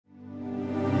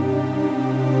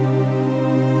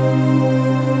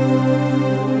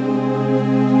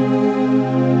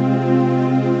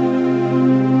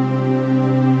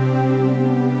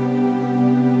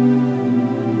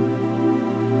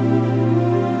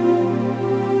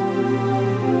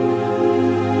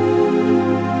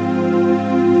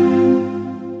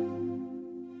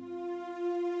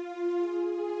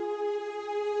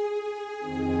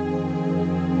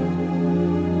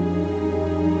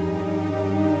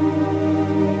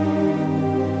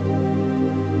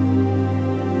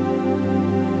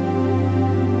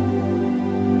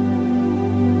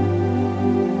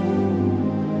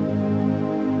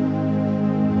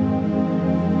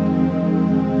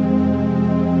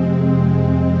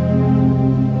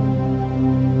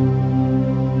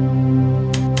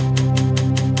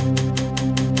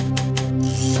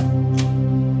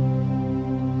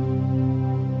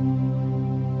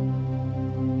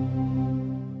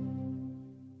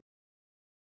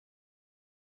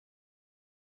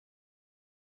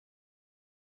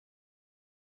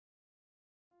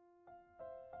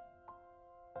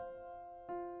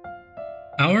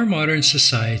Our modern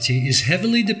society is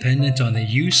heavily dependent on the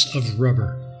use of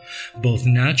rubber, both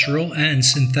natural and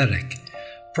synthetic.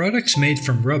 Products made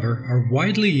from rubber are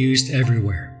widely used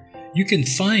everywhere. You can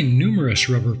find numerous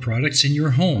rubber products in your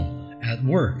home, at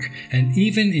work, and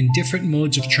even in different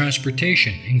modes of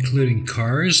transportation, including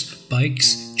cars,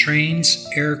 bikes, trains,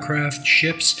 aircraft,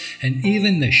 ships, and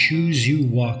even the shoes you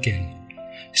walk in.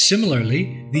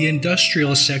 Similarly, the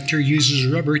industrial sector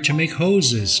uses rubber to make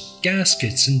hoses,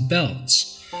 gaskets, and belts.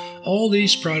 All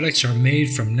these products are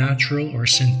made from natural or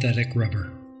synthetic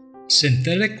rubber.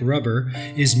 Synthetic rubber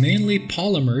is mainly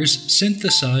polymers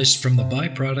synthesized from the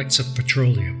byproducts of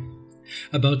petroleum.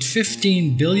 About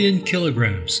 15 billion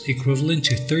kilograms, equivalent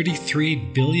to 33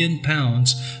 billion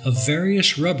pounds, of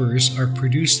various rubbers are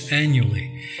produced annually,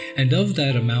 and of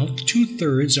that amount,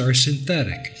 2/3 are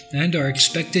synthetic and are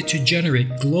expected to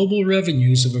generate global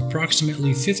revenues of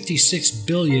approximately $56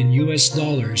 billion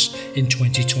in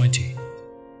 2020.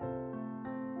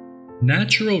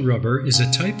 Natural rubber is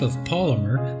a type of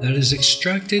polymer that is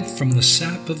extracted from the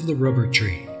sap of the rubber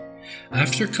tree.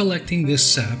 After collecting this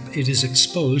sap, it is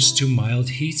exposed to mild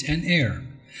heat and air.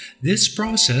 This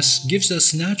process gives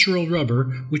us natural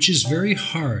rubber, which is very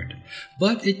hard,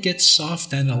 but it gets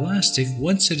soft and elastic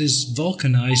once it is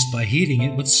vulcanized by heating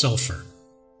it with sulfur.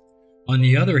 On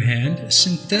the other hand,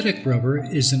 synthetic rubber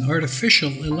is an artificial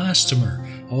elastomer,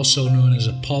 also known as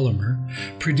a polymer,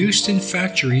 produced in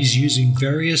factories using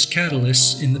various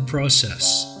catalysts in the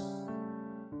process.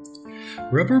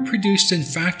 Rubber produced in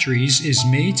factories is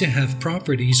made to have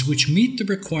properties which meet the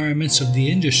requirements of the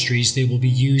industries they will be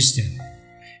used in.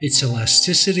 Its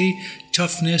elasticity,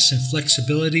 toughness, and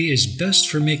flexibility is best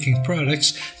for making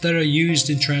products that are used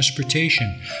in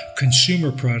transportation,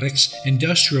 consumer products,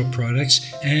 industrial products,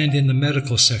 and in the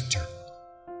medical sector.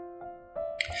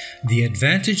 The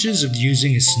advantages of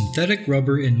using a synthetic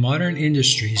rubber in modern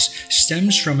industries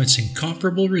stems from its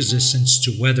incomparable resistance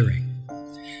to weathering.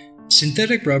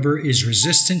 Synthetic rubber is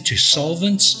resistant to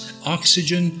solvents,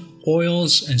 oxygen,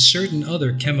 oils, and certain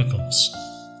other chemicals.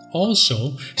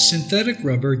 Also, synthetic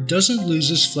rubber doesn't lose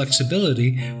its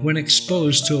flexibility when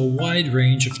exposed to a wide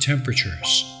range of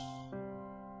temperatures.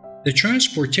 The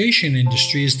transportation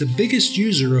industry is the biggest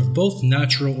user of both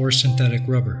natural or synthetic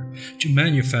rubber to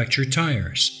manufacture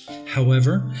tires.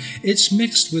 However, it's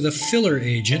mixed with a filler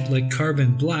agent like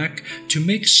carbon black to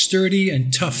make sturdy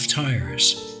and tough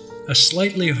tires. A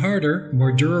slightly harder,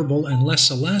 more durable, and less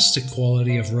elastic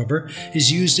quality of rubber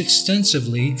is used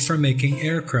extensively for making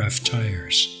aircraft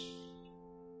tires.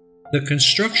 The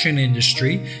construction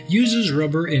industry uses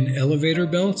rubber in elevator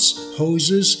belts,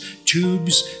 hoses,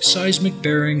 tubes, seismic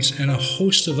bearings, and a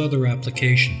host of other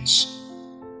applications.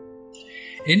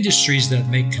 Industries that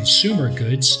make consumer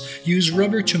goods use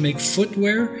rubber to make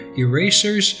footwear,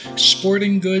 erasers,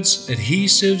 sporting goods,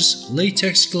 adhesives,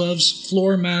 latex gloves,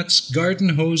 floor mats, garden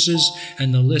hoses,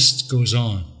 and the list goes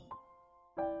on.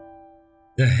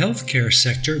 The healthcare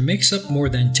sector makes up more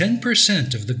than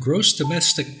 10% of the gross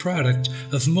domestic product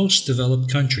of most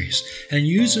developed countries and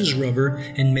uses rubber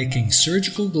in making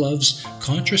surgical gloves,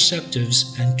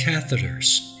 contraceptives, and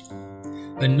catheters.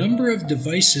 A number of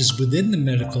devices within the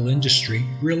medical industry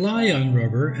rely on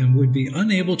rubber and would be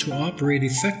unable to operate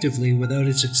effectively without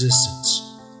its existence.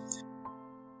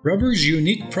 Rubber's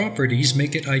unique properties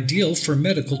make it ideal for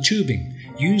medical tubing,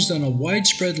 used on a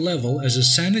widespread level as a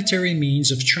sanitary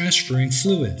means of transferring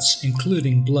fluids,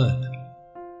 including blood.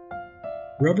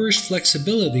 Rubber's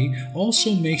flexibility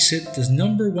also makes it the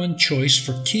 #1 choice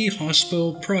for key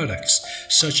hospital products,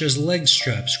 such as leg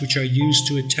straps, which are used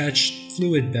to attach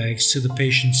fluid bags to the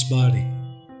patient's body.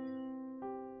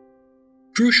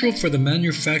 Crucial for the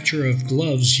manufacture of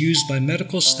gloves used by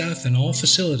medical staff in all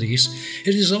facilities,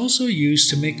 it is also used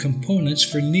to make components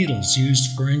for needles used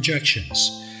for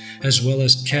injections, as well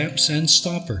as caps and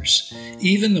stoppers.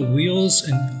 Even the wheels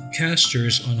and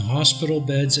casters on hospital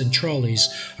beds and trolleys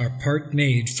are part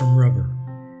made from rubber.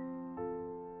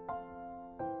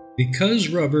 Because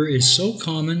rubber is so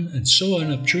common and so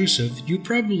unobtrusive, you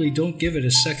probably don't give it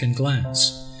a second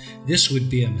glance. This would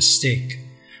be a mistake.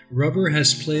 Rubber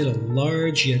has played a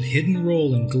large yet hidden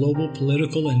role in global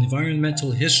political and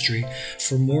environmental history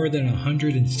for more than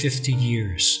 150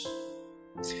 years.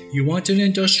 You want an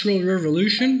industrial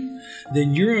revolution?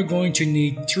 Then you are going to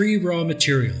need 3 raw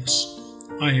materials: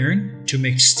 iron to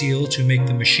make steel to make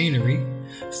the machinery,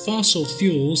 fossil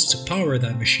fuels to power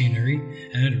that machinery,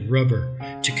 and rubber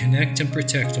to connect and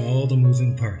protect all the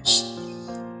moving parts.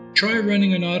 Try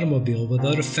running an automobile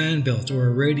without a fan belt or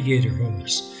a radiator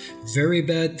hose. very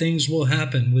bad things will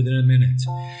happen within a minute.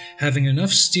 Having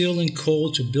enough steel and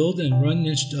coal to build and run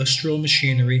industrial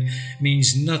machinery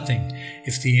means nothing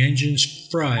if the engines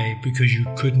fry because you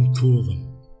couldn't cool them.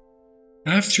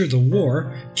 After the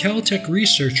war, Caltech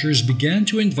researchers began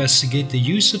to investigate the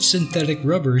use of synthetic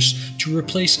rubbers to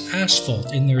replace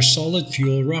asphalt in their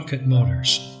solid-fuel rocket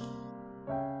motors.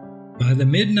 By the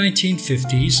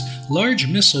mid-1950s, large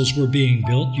missiles were being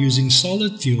built using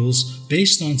solid fuels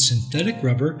based on synthetic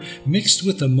rubber mixed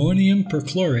with ammonium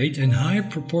perchlorate and high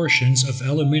proportions of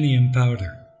aluminium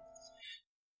powder.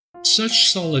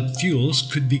 Such solid fuels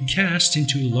could be cast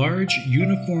into large,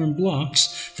 uniform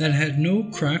blocks that had no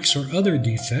cracks or other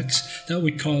defects that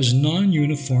would cause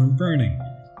non-uniform burning.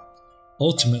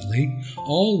 Ultimately,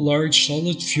 all large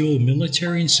solid-fuel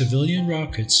military and civilian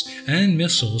rockets and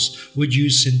missiles would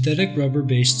use synthetic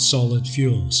rubber-based solid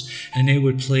fuels, and they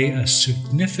would play a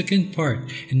significant part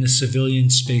in the civilian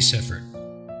space effort.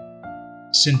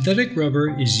 Synthetic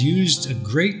rubber is used a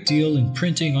great deal in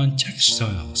printing on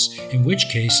textiles, in which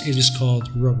case it is called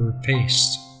rubber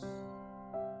paste.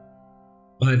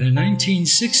 By the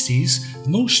 1960s,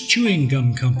 most chewing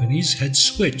gum companies had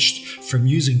switched from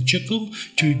using chicle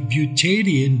to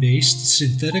butadiene-based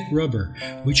synthetic rubber,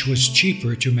 which was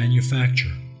cheaper to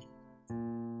manufacture.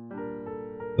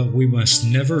 But we must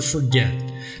never forget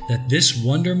that this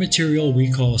wonder material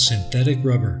we call synthetic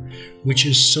rubber, which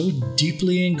is so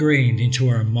deeply ingrained into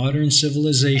our modern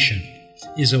civilization,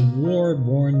 is a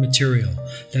war-born material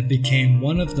that became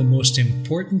one of the most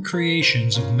important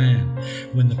creations of man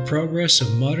when the progress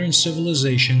of modern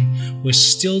civilization was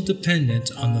still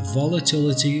dependent on the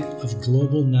volatility of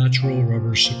global natural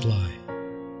rubber supply.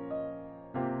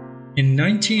 In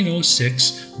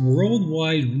 1906,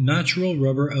 worldwide natural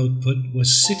rubber output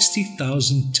was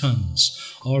 60,000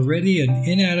 tons, already an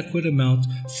inadequate amount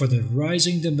for the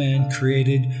rising demand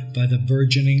created by the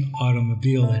burgeoning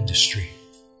automobile industry.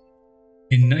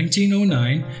 In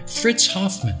 1909, Fritz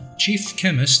Hoffmann, chief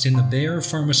chemist in the Bayer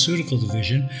Pharmaceutical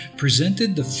Division,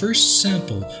 presented the first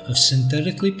sample of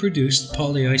synthetically produced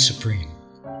polyisoprene.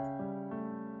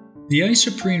 The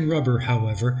isoprene rubber,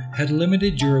 however, had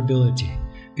limited durability.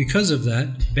 Because of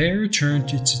that, Bayer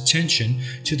turned its attention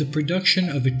to the production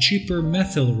of a cheaper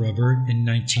methyl rubber in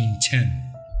 1910.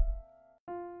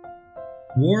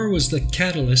 War was the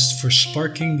catalyst for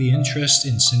sparking the interest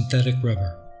in synthetic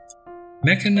rubber.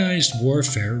 Mechanized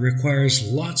warfare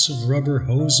requires lots of rubber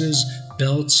hoses,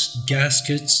 belts,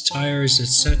 gaskets, tires,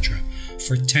 etc.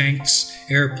 for tanks,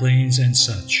 airplanes, and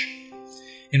such.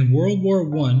 In World War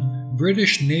I,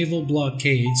 British naval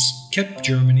blockades kept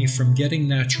Germany from getting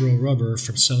natural rubber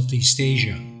from Southeast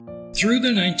Asia. Through the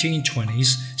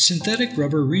 1920s, synthetic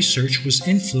rubber research was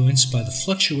influenced by the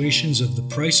fluctuations of the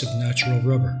price of natural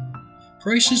rubber.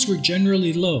 Prices were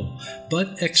generally low,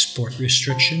 but export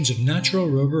restrictions of natural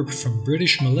rubber from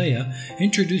British Malaya,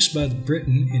 introduced by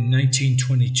Britain in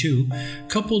 1922,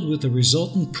 coupled with the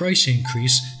resultant price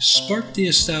increase, sparked the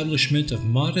establishment of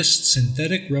modest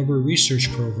synthetic rubber research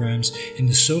programs in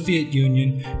the Soviet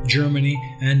Union, Germany,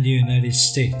 and the United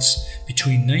States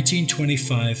between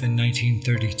 1925 and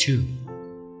 1932.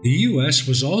 The U.S.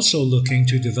 was also looking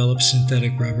to develop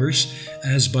synthetic rubbers,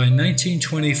 as by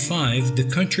 1925 the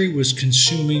country was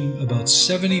consuming about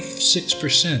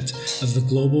 76% of the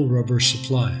global rubber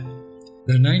supply.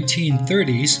 The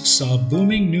 1930s saw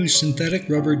booming new synthetic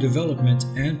rubber development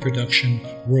and production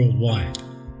worldwide.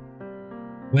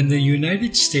 When the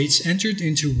United States entered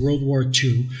into World War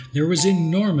II, there was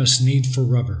enormous need for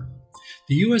rubber.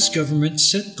 The U.S. government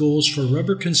set goals for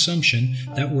rubber consumption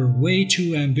that were way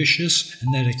too ambitious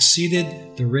and that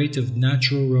exceeded the rate of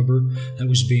natural rubber that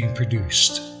was being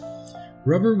produced.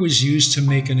 Rubber was used to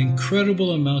make an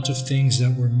incredible amount of things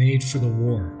that were made for the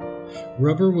war.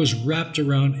 Rubber was wrapped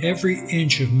around every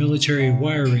inch of military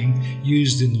wiring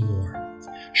used in the war.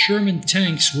 Sherman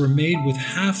tanks were made with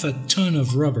half a ton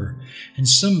of rubber, and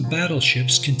some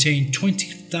battleships contained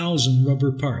 20,000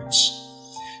 rubber parts.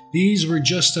 These were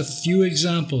just a few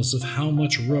examples of how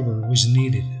much rubber was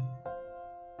needed.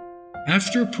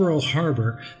 After Pearl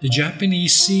Harbor, the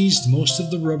Japanese seized most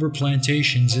of the rubber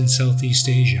plantations in Southeast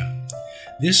Asia.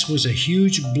 This was a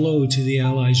huge blow to the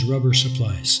Allies' rubber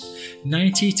supplies.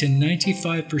 90 to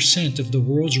 95% of the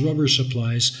world's rubber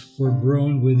supplies were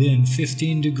grown within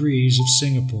 15 degrees of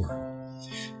Singapore.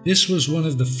 This was one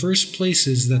of the first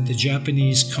places that the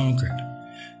Japanese conquered.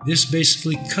 This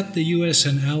basically cut the US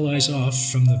and Allies off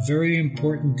from the very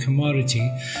important commodity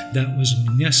that was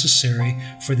necessary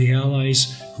for the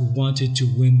Allies who wanted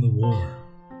to win the war.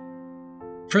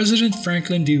 President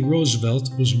Franklin D. Roosevelt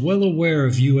was well aware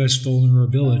of U.S.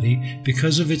 vulnerability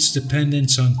because of its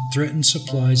dependence on threatened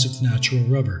supplies of natural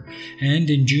rubber, and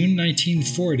in June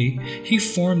 1940, he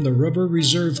formed the Rubber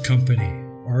Reserve Company,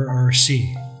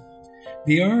 RRC.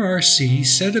 The RRC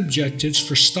set objectives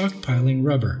for stockpiling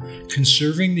rubber,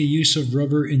 conserving the use of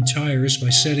rubber in tires by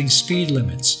setting speed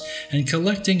limits, and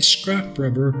collecting scrap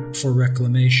rubber for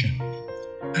reclamation.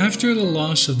 After the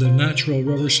loss of the natural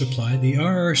rubber supply, the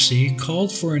RRC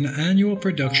called for an annual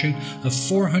production of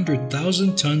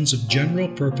 400,000 tons of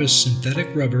general-purpose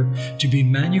synthetic rubber to be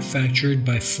manufactured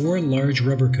by 4 large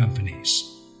rubber companies.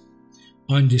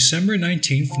 On December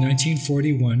 19,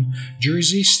 1941,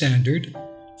 Jersey Standard,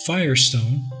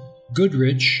 Firestone,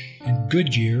 Goodrich, and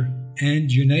Goodyear, and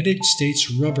United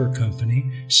States Rubber Company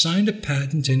signed a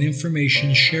patent and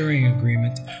information sharing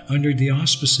agreement under the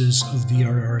auspices of the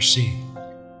RRC.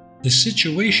 The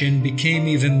situation became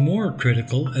even more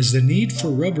critical as the need for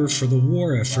rubber for the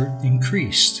war effort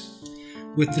increased.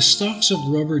 With the stocks of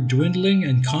rubber dwindling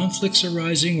and conflicts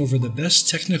arising over the best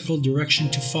technical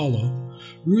direction to follow,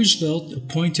 Roosevelt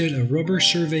appointed a Rubber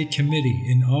Survey Committee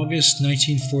in August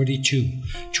 1942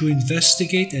 to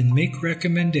investigate and make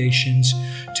recommendations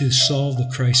to solve the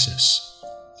crisis.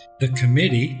 The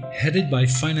committee, headed by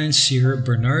financier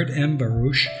Bernard M.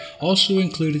 Baruch, also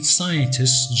included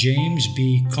scientists James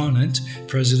B. Conant,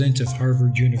 president of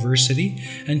Harvard University,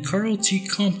 and Carl T.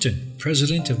 Compton,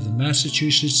 president of the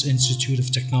Massachusetts Institute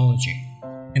of Technology.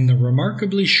 In the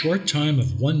remarkably short time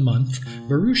of 1 month,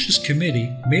 Baruch's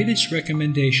committee made its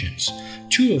recommendations,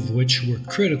 2 of which were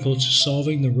critical to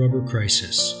solving the rubber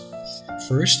crisis.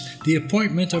 First, the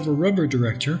appointment of a rubber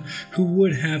director who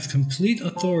would have complete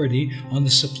authority on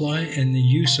the supply and the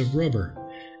use of rubber,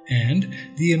 and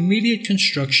the immediate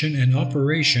construction and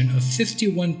operation of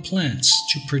 51 plants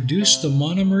to produce the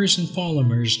monomers and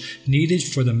polymers needed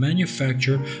for the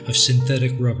manufacture of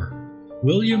synthetic rubber.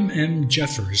 William M.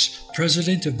 Jeffers,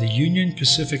 president of the Union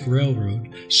Pacific Railroad,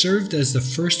 served as the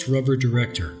first rubber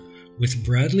director, with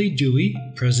Bradley Dewey,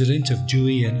 president of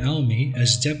Dewey and Almy,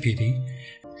 as deputy.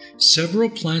 Several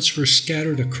plants were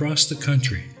scattered across the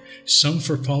country, some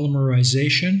for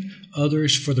polymerization,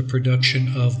 others for the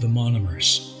production of the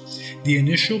monomers. The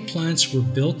initial plants were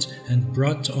built and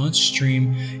brought on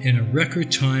stream in a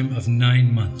record time of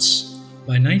 9 months.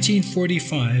 By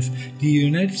 1945, the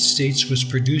United States was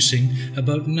producing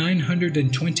about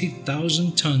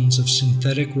 920,000 tons of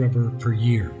synthetic rubber per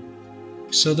year.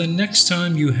 So the next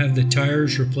time you have the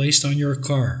tires replaced on your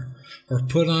car, or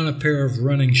put on a pair of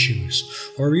running shoes,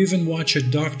 or even watch a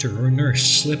doctor or nurse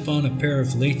slip on a pair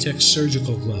of latex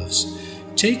surgical gloves,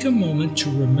 take a moment to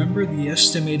remember the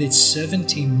estimated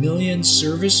 70 million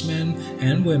servicemen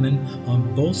and women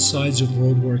on both sides of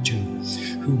World War II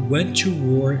who went to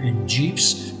war in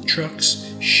jeeps,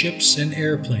 trucks, ships, and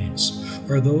airplanes,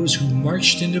 or those who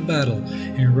marched into battle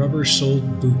in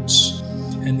rubber-soled boots,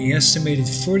 and the estimated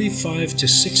 45 to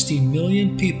 60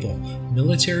 million people,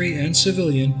 military and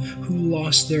civilian, who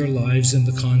lost their lives in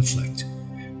the conflict.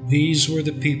 These were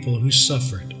the people who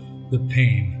suffered the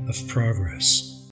pain of progress.